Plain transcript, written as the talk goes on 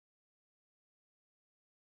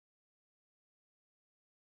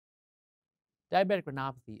Diabetic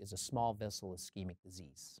retinopathy is a small vessel ischemic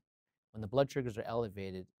disease. When the blood sugars are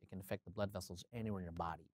elevated, it can affect the blood vessels anywhere in your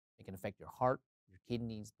body. It can affect your heart, your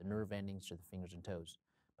kidneys, the nerve endings to the fingers and toes.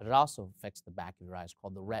 But it also affects the back of your eyes,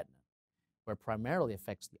 called the retina, where it primarily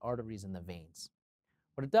affects the arteries and the veins.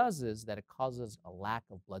 What it does is that it causes a lack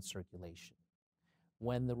of blood circulation.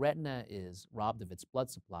 When the retina is robbed of its blood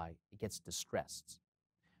supply, it gets distressed.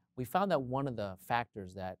 We found that one of the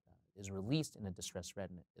factors that is released in a distressed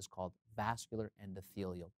retina is called vascular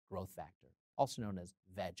endothelial growth factor, also known as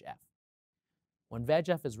VEGF. When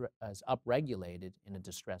VEGF is upregulated in a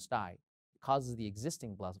distressed eye, it causes the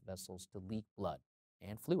existing blood vessels to leak blood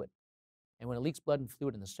and fluid. And when it leaks blood and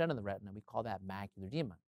fluid in the center of the retina, we call that macular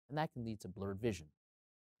edema, and that can lead to blurred vision.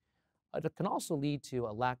 It can also lead to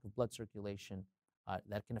a lack of blood circulation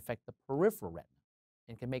that can affect the peripheral retina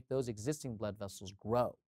and can make those existing blood vessels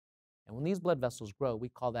grow. And when these blood vessels grow, we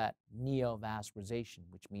call that neovascularization,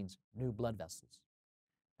 which means new blood vessels.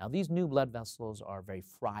 Now, these new blood vessels are very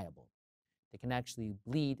friable. They can actually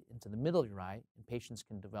bleed into the middle of your eye, and patients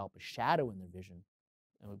can develop a shadow in their vision,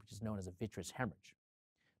 which is known as a vitreous hemorrhage.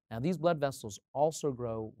 Now, these blood vessels also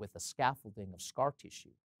grow with a scaffolding of scar tissue.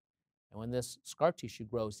 And when this scar tissue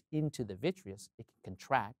grows into the vitreous, it can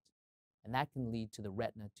contract, and that can lead to the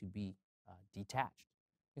retina to be detached.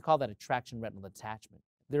 We call that a traction retinal detachment.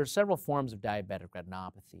 There are several forms of diabetic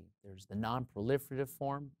retinopathy. There's the non-proliferative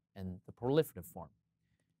form and the proliferative form.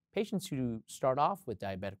 Patients who start off with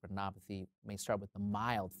diabetic retinopathy may start with the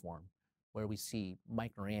mild form, where we see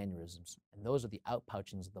microaneurysms, and those are the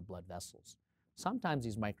outpouchings of the blood vessels. Sometimes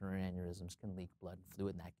these microaneurysms can leak blood and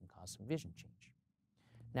fluid, and that can cause some vision change.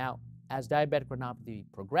 Now, as diabetic retinopathy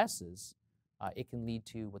progresses, it can lead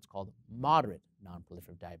to what's called moderate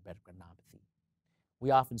non-proliferative diabetic retinopathy. We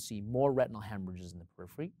often see more retinal hemorrhages in the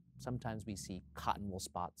periphery. Sometimes we see cotton wool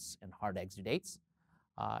spots and hard exudates.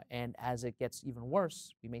 And as it gets even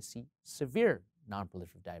worse, we may see severe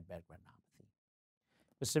non-proliferative diabetic retinopathy.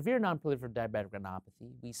 With severe non-proliferative diabetic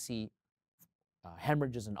retinopathy, we see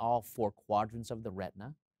hemorrhages in all four quadrants of the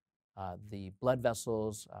retina. The blood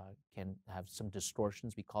vessels can have some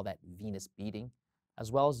distortions. We call that venous beating,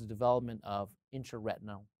 as well as the development of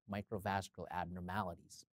intraretinal microvascular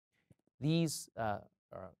abnormalities. These,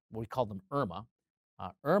 we call them IRMA.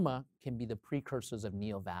 IRMA can be the precursors of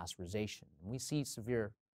neovascularization. When we see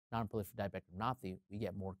severe non-proliferative diabetic retinopathy, we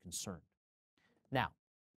get more concerned. Now,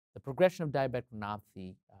 the progression of diabetic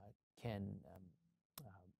retinopathy can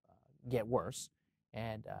get worse,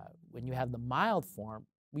 and when you have the mild form,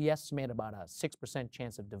 we estimate about a 6%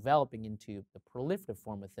 chance of developing into the proliferative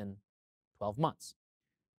form within 12 months.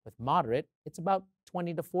 With moderate, it's about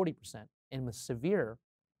 20 to 40%, and with severe,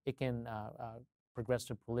 it can progress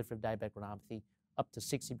to proliferative diabetic retinopathy up to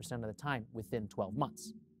 60% of the time within 12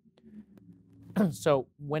 months. So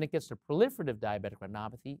when it gets to proliferative diabetic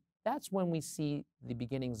retinopathy, that's when we see the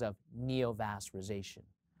beginnings of neovascularization.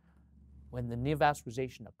 When the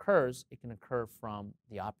neovascularization occurs, it can occur from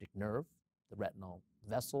the optic nerve, the retinal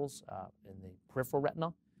vessels in the peripheral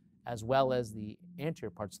retina, as well as the anterior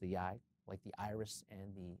parts of the eye, like the iris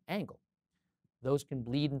and the angle. Those can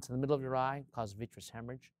bleed into the middle of your eye, cause vitreous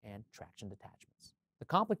hemorrhage and traction detachments. The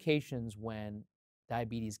complications when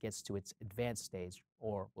diabetes gets to its advanced stage,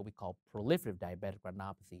 or what we call proliferative diabetic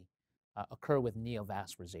retinopathy, occur with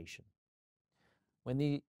neovascularization. When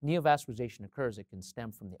the neovascularization occurs, it can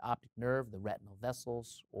stem from the optic nerve, the retinal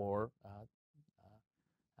vessels, or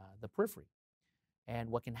the periphery. And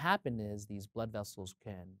what can happen is these blood vessels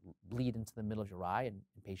can bleed into the middle of your eye, and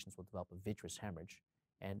patients will develop a vitreous hemorrhage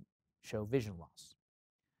and show vision loss.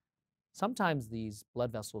 Sometimes these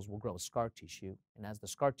blood vessels will grow scar tissue, and as the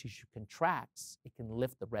scar tissue contracts, it can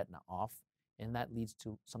lift the retina off, and that leads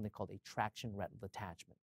to something called a traction retinal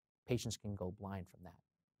detachment. Patients can go blind from that.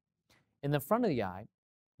 In the front of the eye,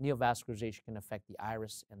 neovascularization can affect the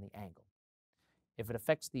iris and the angle. If it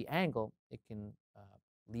affects the angle, it can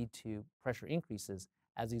lead to pressure increases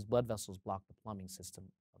as these blood vessels block the plumbing system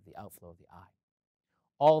of the outflow of the eye.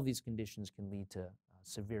 All of these conditions can lead to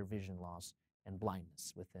severe vision loss and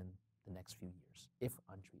blindness within the next few years if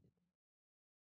untreated.